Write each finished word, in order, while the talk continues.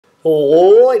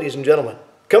Oh, ladies and gentlemen,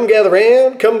 come gather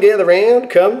round, come gather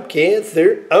round, come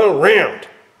gather around.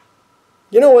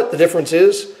 You know what the difference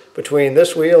is between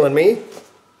this wheel and me?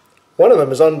 One of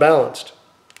them is unbalanced.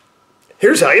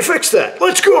 Here's how you fix that.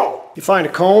 Let's go! You find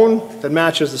a cone that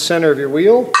matches the center of your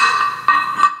wheel.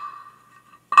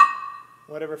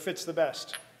 Whatever fits the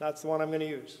best. That's the one I'm going to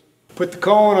use. Put the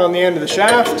cone on the end of the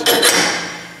shaft.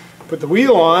 Put the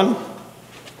wheel on.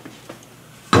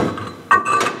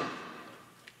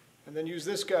 And then use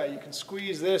this guy. You can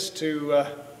squeeze this to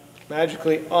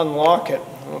magically unlock it.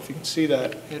 I don't know if you can see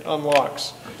that. It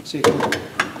unlocks. So you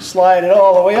can slide it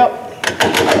all the way up.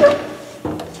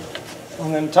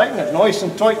 And then tighten it nice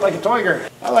and tight like a tiger.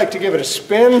 I like to give it a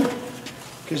spin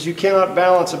because you cannot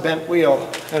balance a bent wheel,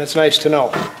 and it's nice to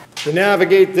know. To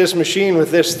navigate this machine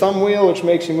with this thumb wheel, which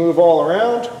makes you move all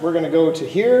around, we're going to go to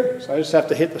here. So I just have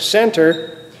to hit the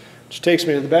center, which takes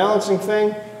me to the balancing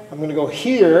thing. I'm going to go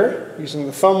here, using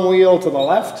the thumb wheel to the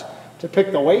left to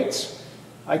pick the weights.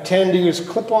 I tend to use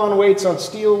clip-on weights on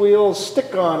steel wheels,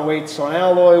 stick-on weights on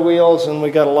alloy wheels, and we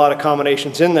got a lot of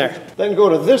combinations in there. Then go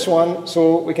to this one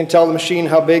so we can tell the machine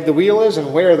how big the wheel is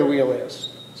and where the wheel is.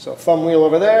 So thumb wheel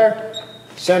over there,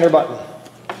 center button.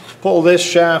 Pull this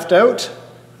shaft out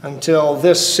until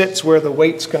this sits where the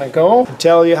weight's going to go and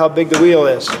tell you how big the wheel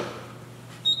is.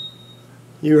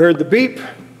 You heard the beep.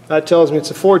 That tells me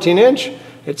it's a 14-inch.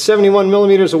 It's 71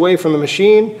 millimeters away from the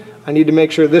machine. I need to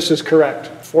make sure this is correct.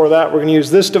 For that, we're going to use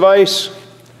this device,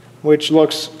 which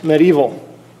looks medieval.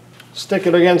 Stick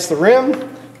it against the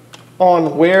rim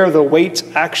on where the weights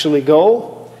actually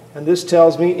go, and this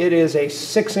tells me it is a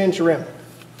 6-inch rim,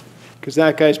 because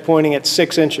that guy's pointing at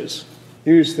 6 inches.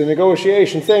 Use the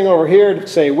negotiation thing over here to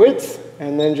say width,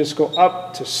 and then just go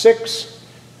up to 6,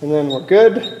 and then we're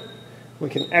good. We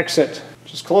can exit.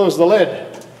 Just close the lid.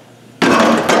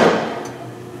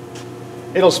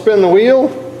 It'll spin the wheel,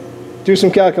 do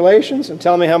some calculations, and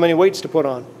tell me how many weights to put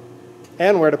on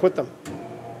and where to put them.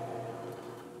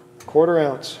 1/4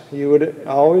 ounce. You would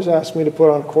always ask me to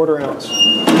put on 1/4 ounce.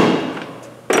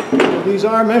 Well, these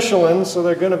are Michelin, so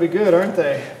they're going to be good, aren't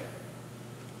they?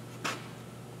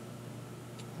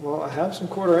 Well, I have some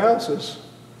 1/4 ounces.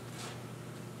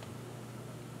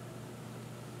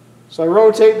 So I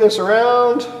rotate this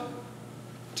around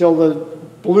till the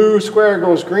blue square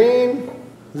goes green.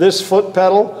 This foot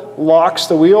pedal locks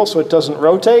the wheel so it doesn't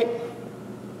rotate.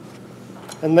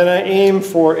 And then I aim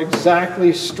for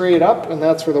exactly straight up, and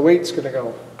that's where the weight's going to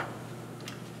go.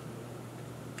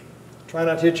 Try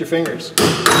not to hit your fingers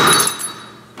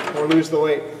or lose the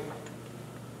weight.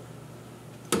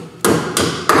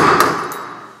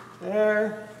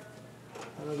 There.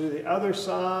 And I'll do the other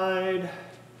side,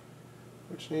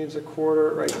 which needs a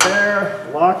 1/4 right there.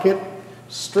 Lock it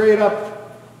straight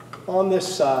up on this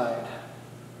side.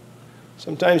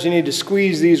 Sometimes you need to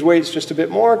squeeze these weights just a bit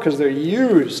more because they're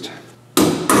used.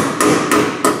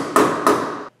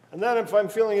 And then if I'm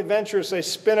feeling adventurous, I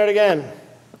spin it again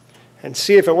and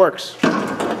see if it works.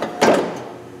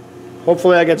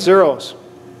 Hopefully I get zeros.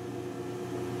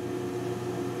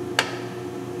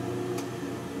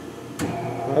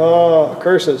 Oh,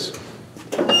 curses.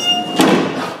 So then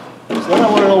I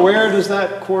want to know, where does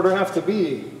that 1/4 have to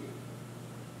be?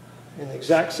 In the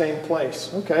exact same place.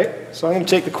 Okay, so I'm going to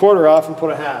take the 1/4 off and put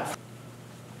a 1/2.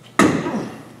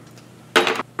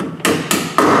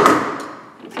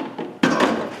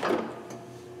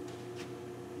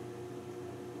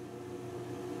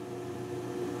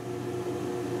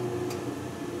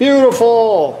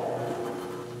 Beautiful!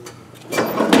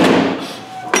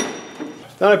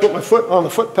 Then I put my foot on the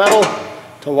foot pedal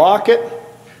to lock it.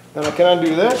 Then I can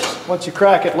undo this. Once you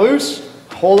crack it loose,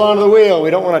 hold on to the wheel.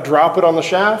 We don't want to drop it on the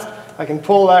shaft. I can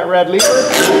pull that red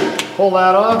lever, pull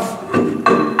that off,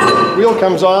 wheel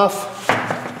comes off,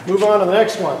 move on to the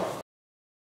next one.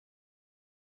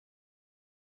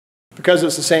 Because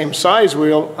it's the same size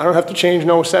wheel, I don't have to change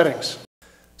no settings.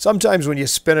 Sometimes when you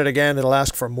spin it again, it'll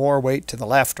ask for more weight to the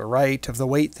left or right of the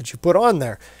weight that you put on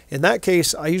there. In that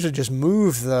case, I usually just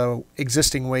move the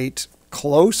existing weight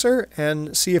closer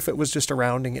and see if it was just a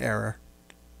rounding error.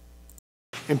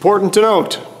 Important to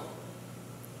note,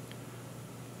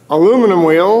 aluminum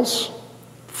wheels,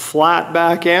 flat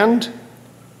back end,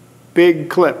 big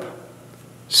clip.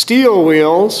 Steel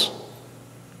wheels,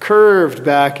 curved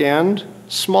back end,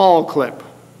 small clip.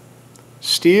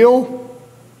 Steel,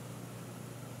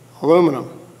 aluminum.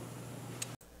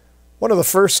 One of the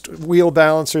first wheel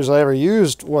balancers I ever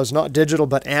used was not digital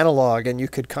but analog, and you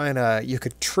could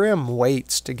trim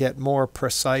weights to get more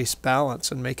precise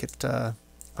balance and make it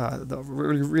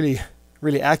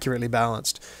really accurately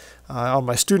balanced. On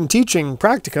my student teaching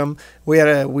practicum, we had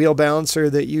a wheel balancer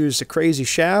that used a crazy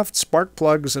shaft, spark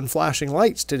plugs, and flashing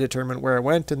lights to determine where it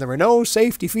went, and there were no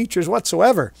safety features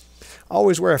whatsoever.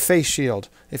 Always wear a face shield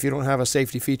if you don't have a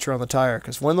safety feature on the tire,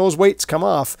 because when those weights come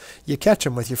off, you catch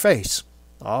them with your face.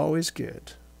 Always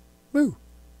good. Woo!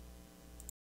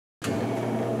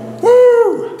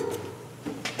 Woo!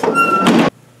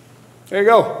 There you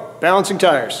go. Balancing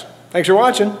tires. Thanks for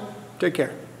watching. Take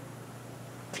care.